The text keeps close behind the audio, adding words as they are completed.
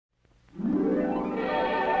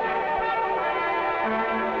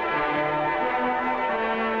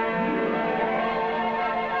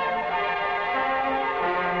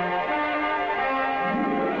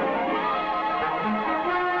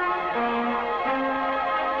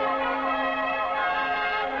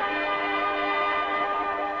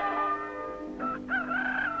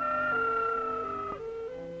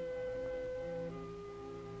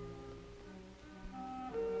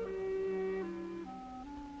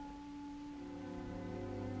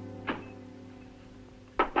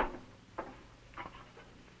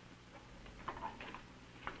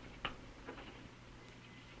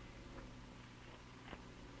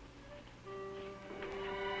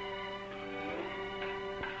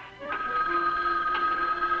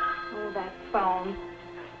Interphone.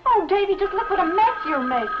 Oh, Davy, just look what a mess you're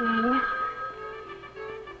making.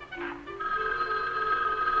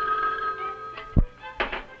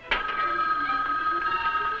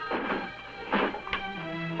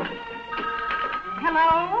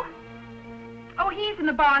 Hello? Oh, he's in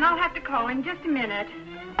the barn. I'll have to call him. Just a minute.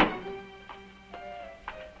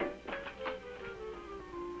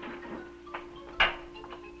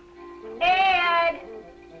 Ed!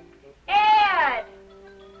 Ed!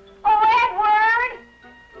 Oh, Edward!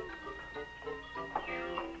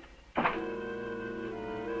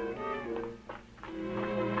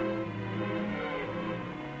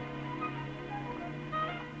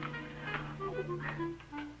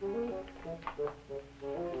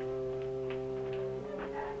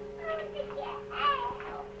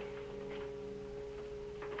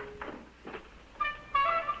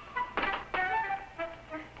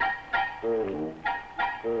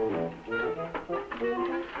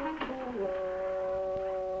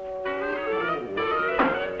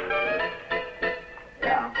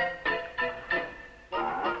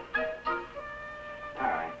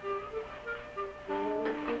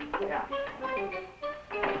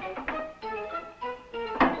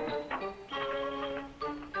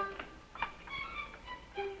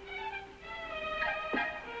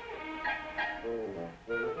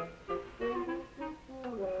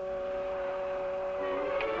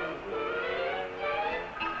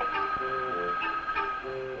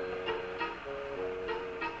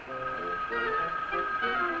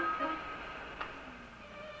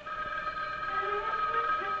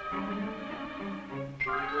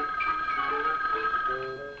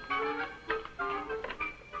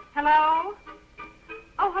 Hello?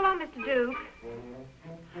 Oh, hello, Mr. Duke.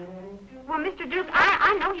 Well, Mr. Duke,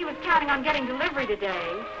 I know he was counting on getting delivery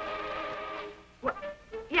today. Well,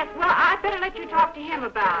 yes, well, I'd better let you talk to him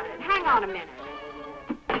about it. Hang on a minute.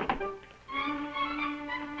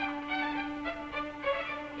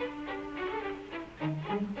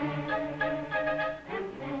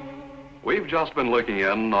 We've just been looking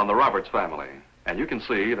in on the Roberts family, and you can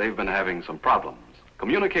see they've been having some problems,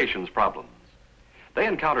 communications problems. They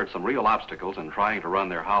encountered some real obstacles in trying to run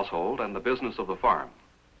their household and the business of the farm.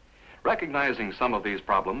 Recognizing some of these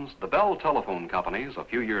problems, the Bell telephone companies a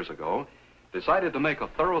few years ago decided to make a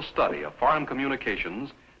thorough study of farm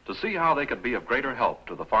communications to see how they could be of greater help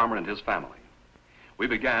to the farmer and his family. We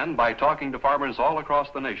began by talking to farmers all across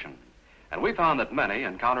the nation, and we found that many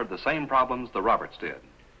encountered the same problems the Roberts did.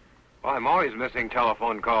 Well, I'm always missing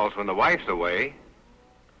telephone calls when the wife's away.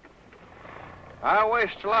 I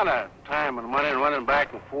waste a lot of time and money running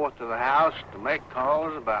back and forth to the house to make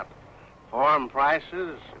calls about farm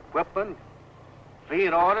prices, equipment, feed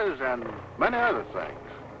orders, and many other things.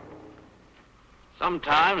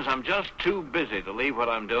 Sometimes I'm just too busy to leave what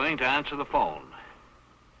I'm doing to answer the phone.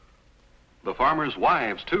 The farmers'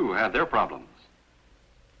 wives, too, had their problems.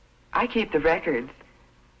 I keep the records,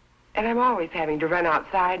 and I'm always having to run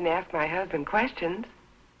outside and ask my husband questions.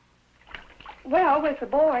 Well, with the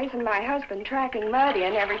boys and my husband tracking mud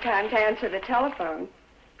in every time to answer the telephone,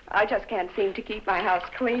 I just can't seem to keep my house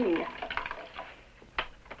clean.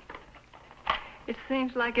 It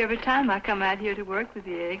seems like every time I come out here to work with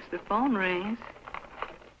the eggs, the phone rings.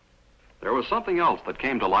 There was something else that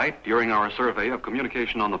came to light during our survey of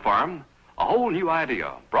communication on the farm, a whole new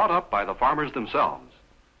idea brought up by the farmers themselves.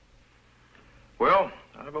 Well,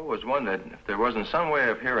 I've always wondered if there wasn't some way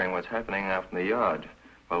of hearing what's happening out in the yard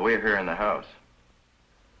while we're here in the house.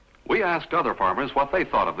 We asked other farmers what they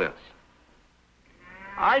thought of this.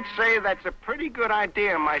 I'd say that's a pretty good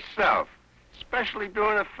idea myself, especially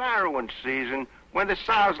during the farrowing season when the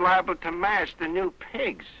sow's liable to mash the new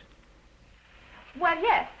pigs. Well,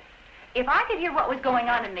 yes. If I could hear what was going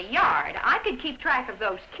on in the yard, I could keep track of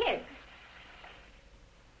those kids.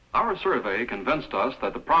 Our survey convinced us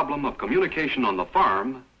that the problem of communication on the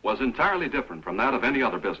farm was entirely different from that of any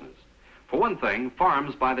other business. For one thing,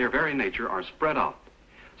 farms by their very nature are spread out.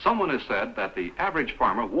 Someone has said that the average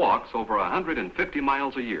farmer walks over 150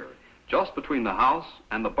 miles a year, just between the house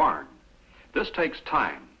and the barn. This takes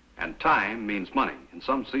time, and time means money. In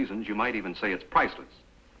some seasons, you might even say it's priceless.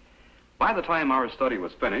 By the time our study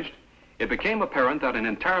was finished, it became apparent that an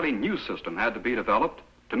entirely new system had to be developed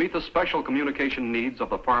to meet the special communication needs of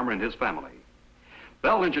the farmer and his family.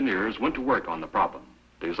 Bell engineers went to work on the problem,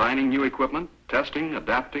 designing new equipment, testing,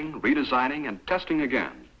 adapting, redesigning, and testing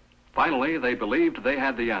again. Finally, they believed they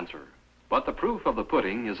had the answer. But the proof of the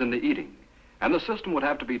pudding is in the eating, and the system would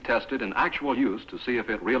have to be tested in actual use to see if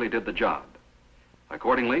it really did the job.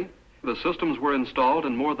 Accordingly, the systems were installed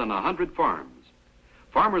in more than 100 farms.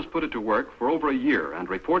 Farmers put it to work for over a year and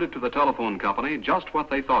reported to the telephone company just what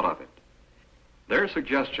they thought of it. Their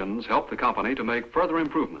suggestions help the company to make further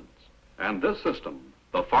improvements. And this system,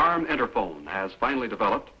 the Farm Interphone, has finally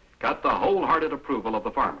developed, got the wholehearted approval of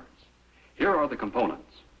the farmers. Here are the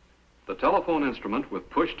components. The telephone instrument with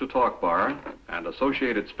push-to-talk bar and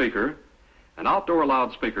associated speaker, an outdoor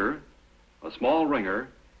loudspeaker, a small ringer,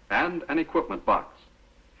 and an equipment box.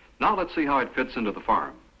 Now let's see how it fits into the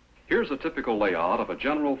farm. Here's a typical layout of a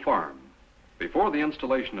general farm. Before the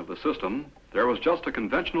installation of the system, there was just a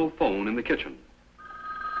conventional phone in the kitchen.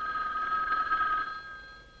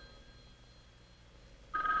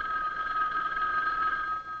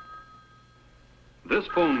 This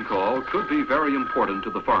phone call could be very important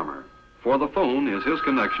to the farmer, for the phone is his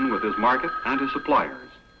connection with his market and his suppliers,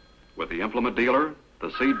 with the implement dealer, the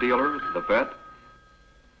seed dealer, the vet.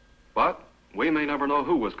 But we may never know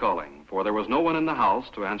who was calling, for there was no one in the house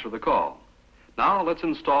to answer the call. Now let's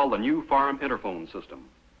install the new Farm Interphone system.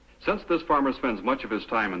 Since this farmer spends much of his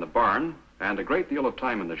time in the barn and a great deal of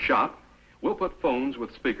time in the shop, we'll put phones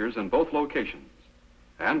with speakers in both locations.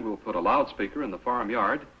 And we'll put a loudspeaker in the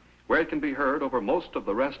farmyard where it can be heard over most of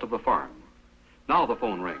the rest of the farm. Now the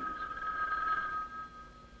phone rings.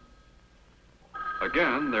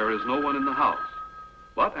 Again, there is no one in the house.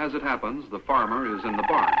 But as it happens, the farmer is in the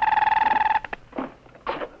barn.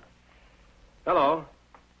 Hello.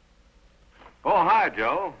 Oh, hi,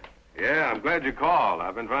 Joe. Yeah, I'm glad you called.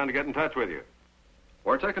 I've been trying to get in touch with you.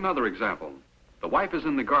 Or take another example. The wife is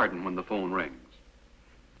in the garden when the phone rings.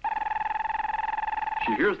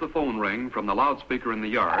 She hears the phone ring from the loudspeaker in the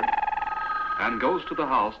yard and goes to the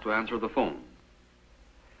house to answer the phone.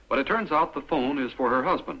 But it turns out the phone is for her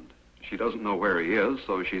husband. She doesn't know where he is,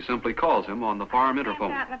 so she simply calls him on the farm interphone.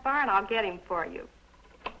 He's out in the barn. I'll get him for you.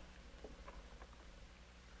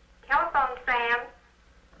 Telephone, Sam.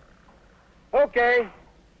 Okay.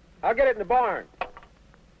 I'll get it in the barn.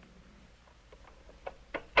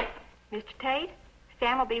 Mr. Tate,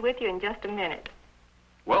 Sam will be with you in just a minute.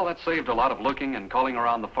 Well, that saved a lot of looking and calling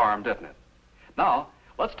around the farm, didn't it? Now,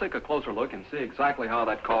 let's take a closer look and see exactly how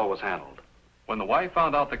that call was handled. When the wife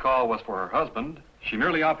found out the call was for her husband, she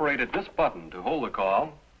merely operated this button to hold the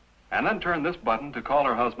call, and then turned this button to call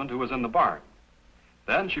her husband who was in the barn.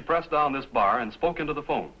 Then she pressed down this bar and spoke into the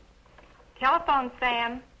phone. Telephone,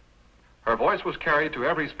 Sam. Her voice was carried to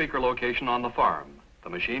every speaker location on the farm, the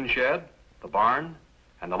machine shed, the barn,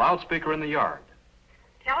 and the loudspeaker in the yard.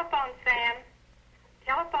 Telephone, Sam.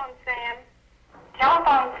 Telephone, Sam.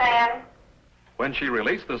 Telephone, Sam. When she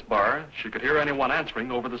released this bar, she could hear anyone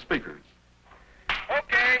answering over the speakers.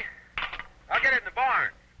 Okay. I'll get it in the barn.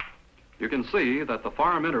 You can see that the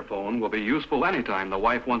farm interphone will be useful anytime the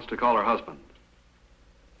wife wants to call her husband.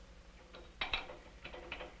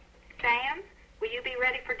 Sam, will you be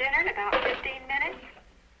ready for dinner in about 15 minutes?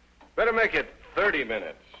 Better make it 30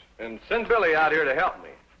 minutes. And send Billy out here to help me.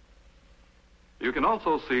 You can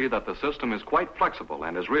also see that the system is quite flexible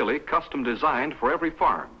and is really custom designed for every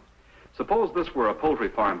farm. Suppose this were a poultry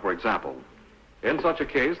farm, for example. In such a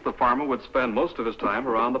case, the farmer would spend most of his time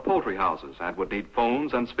around the poultry houses and would need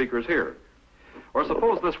phones and speakers here. Or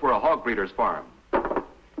suppose this were a hog breeder's farm.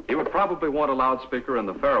 He would probably want a loudspeaker in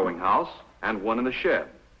the farrowing house and one in the shed.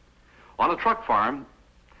 On a truck farm,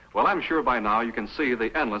 well, I'm sure by now you can see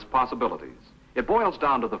the endless possibilities. It boils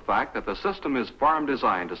down to the fact that the system is farm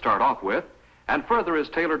designed to start off with, and further is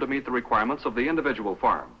tailored to meet the requirements of the individual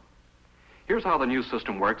farm. Here's how the new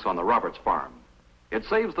system works on the Roberts farm. It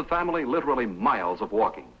saves the family literally miles of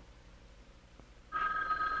walking.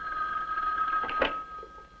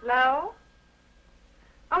 Hello?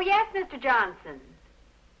 Oh, yes, Mr. Johnson.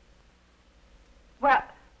 Well,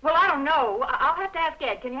 I don't know. I'll have to ask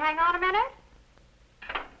Ed. Can you hang on a minute?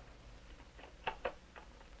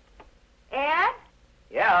 Ed?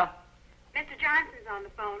 Yeah? Mr. Johnson's on the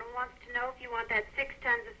phone and wants to know if you want that 6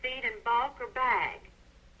 tons of feed in bulk or bag.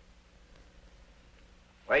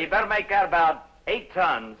 Well, you better make that about 8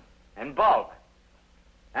 tons in bulk.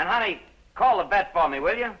 And, honey, call the vet for me,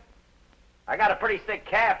 will you? I got a pretty sick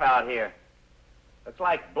calf out here. Looks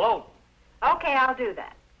like bloat. Okay, I'll do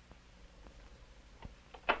that.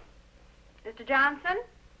 Mr. Johnson,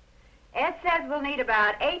 Ed says we'll need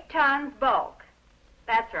about 8 tons bulk.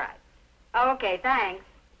 That's right. Okay, thanks.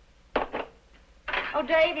 Oh,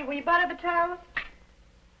 Davy, will you butter the toast?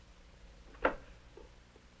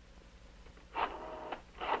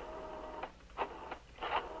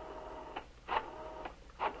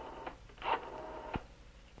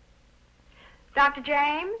 Dr.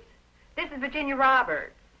 James, this is Virginia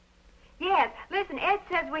Roberts. Yes, listen, Ed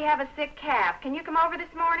says we have a sick calf. Can you come over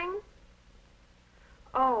this morning?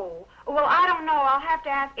 Oh, well, I don't know. I'll have to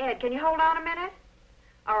ask Ed. Can you hold on a minute?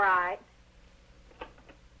 All right.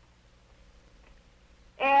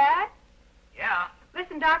 Ed? Yeah?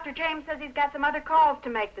 Listen, Dr. James says he's got some other calls to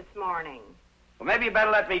make this morning. Well, maybe you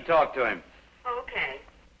better let me talk to him. Okay.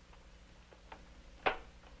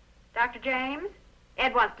 Dr. James,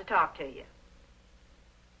 Ed wants to talk to you.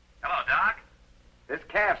 Hello, Doc. This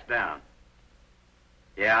calf's down.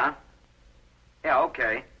 Yeah? Yeah,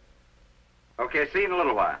 okay. Okay, see you in a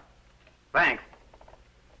little while. Thanks.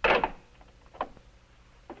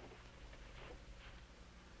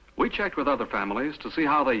 We checked with other families to see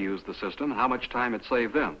how they used the system and how much time it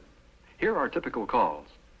saved them. Here are typical calls.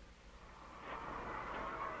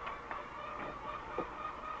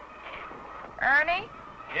 Ernie,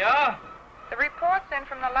 Yeah? the report's in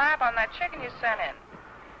from the lab on that chicken you sent in.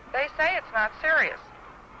 They say it's not serious.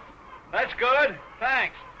 That's good.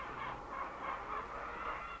 Thanks.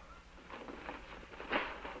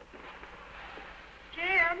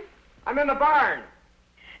 Jim, I'm in the barn.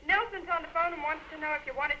 Nelson's on the phone and wants to know if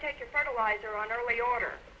you want to take your fertilizer on early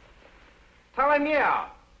order. Tell him yeah.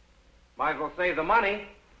 Might as well save the money.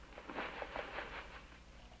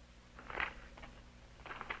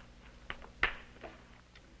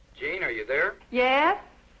 Gene, are you there? Yes?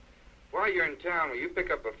 While you're in town, will you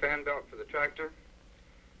pick up a fan belt for the tractor?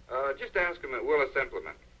 Just ask him at Willis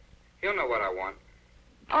Implement. He'll know what I want.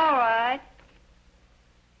 All right.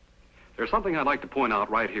 There's something I'd like to point out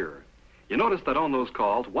right here. You notice that on those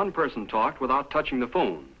calls, one person talked without touching the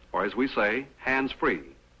phone, or as we say, hands-free.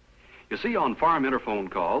 You see, on farm interphone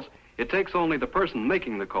calls, it takes only the person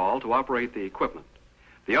making the call to operate the equipment.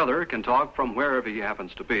 The other can talk from wherever he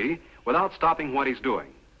happens to be without stopping what he's doing.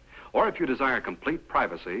 Or if you desire complete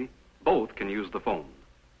privacy, both can use the phone.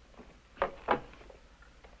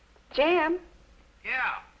 Jim,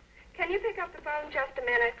 Yeah. can you pick up the phone just a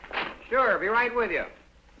minute? Sure, be right with you.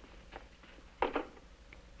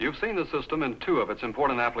 You've seen the system in two of its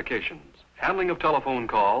important applications, handling of telephone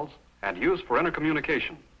calls and use for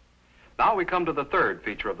intercommunication. Now we come to the third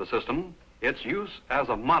feature of the system, its use as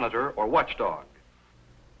a monitor or watchdog.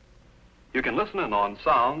 You can listen in on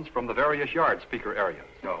sounds from the various yard speaker areas.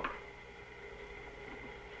 No.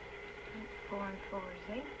 4 and 4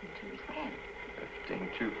 is 8, and 2 is 10. 15,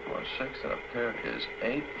 2, 4, 6, and up there is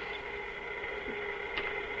 8.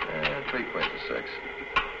 And 3 points to 6.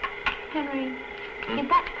 Henry, is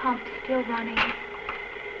that pump still running? Let's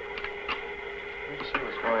see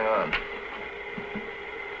what's going on.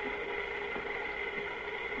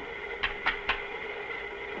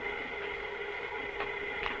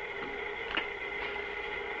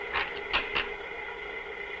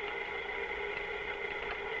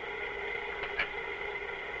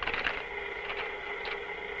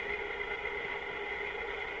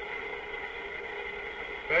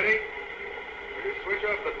 Betty, will you switch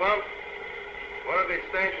off the pump? One of the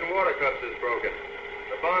extension water cups is broken.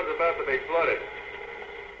 The pond's about to be flooded.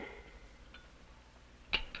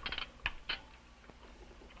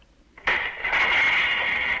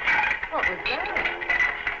 What was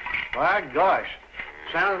that? By gosh.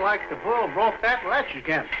 Sounded like the bull broke that latch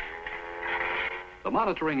again. The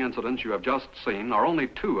monitoring incidents you have just seen are only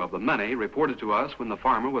two of the many reported to us when the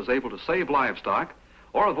farmer was able to save livestock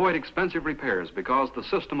or avoid expensive repairs because the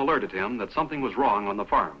system alerted him that something was wrong on the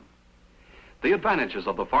farm. The advantages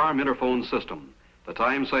of the farm interphone system, the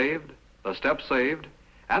time saved, the steps saved,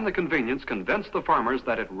 and the convenience convinced the farmers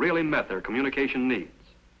that it really met their communication needs.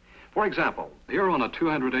 For example, here on a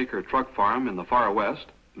 200-acre truck farm in the far west,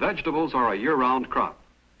 vegetables are a year-round crop.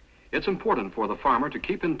 It's important for the farmer to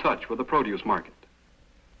keep in touch with the produce market.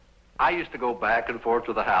 I used to go back and forth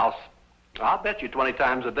to the house, I'll bet you 20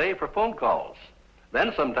 times a day for phone calls.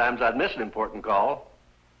 Then sometimes I'd miss an important call.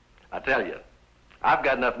 I tell you, I've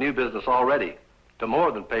got enough new business already to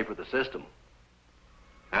more than pay for the system.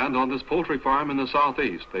 And on this poultry farm in the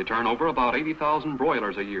southeast, they turn over about 80,000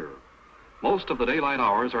 broilers a year. Most of the daylight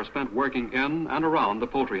hours are spent working in and around the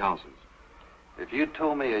poultry houses. If you'd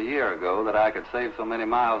told me a year ago that I could save so many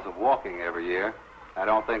miles of walking every year, I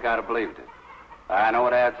don't think I'd have believed it. I know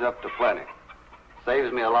it adds up to plenty.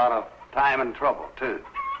 Saves me a lot of time and trouble, too.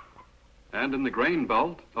 And in the grain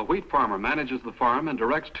belt, a wheat farmer manages the farm and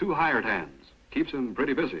directs 2 hired hands. Keeps him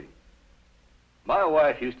pretty busy. My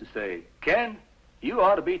wife used to say, Ken, you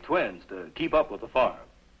ought to be twins to keep up with the farm.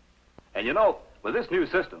 And you know, with this new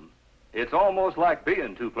system, it's almost like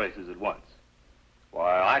being 2 places at once.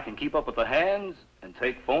 Why, I can keep up with the hands and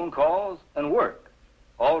take phone calls and work,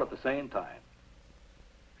 all at the same time.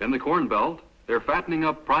 In the corn belt, they're fattening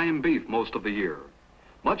up prime beef most of the year.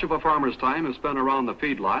 Much of a farmer's time is spent around the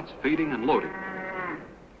feedlots, feeding and loading.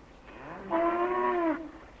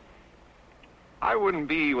 I wouldn't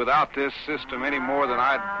be without this system any more than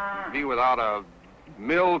I'd be without a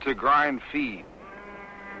mill to grind feed.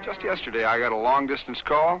 Just yesterday, I got a long-distance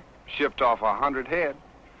call. shipped off 100 head.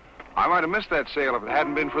 I might have missed that sale if it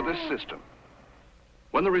hadn't been for this system.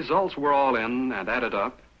 When the results were all in and added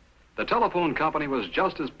up, the telephone company was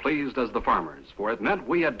just as pleased as the farmers, for it meant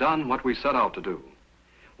we had done what we set out to do.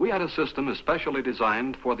 We had a system especially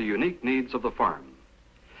designed for the unique needs of the farm.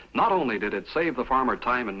 Not only did it save the farmer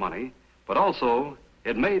time and money, but also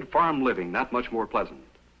it made farm living that much more pleasant.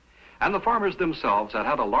 And the farmers themselves had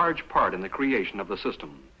had a large part in the creation of the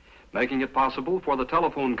system, making it possible for the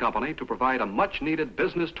telephone company to provide a much-needed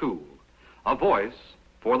business tool, a voice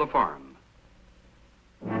for the farm.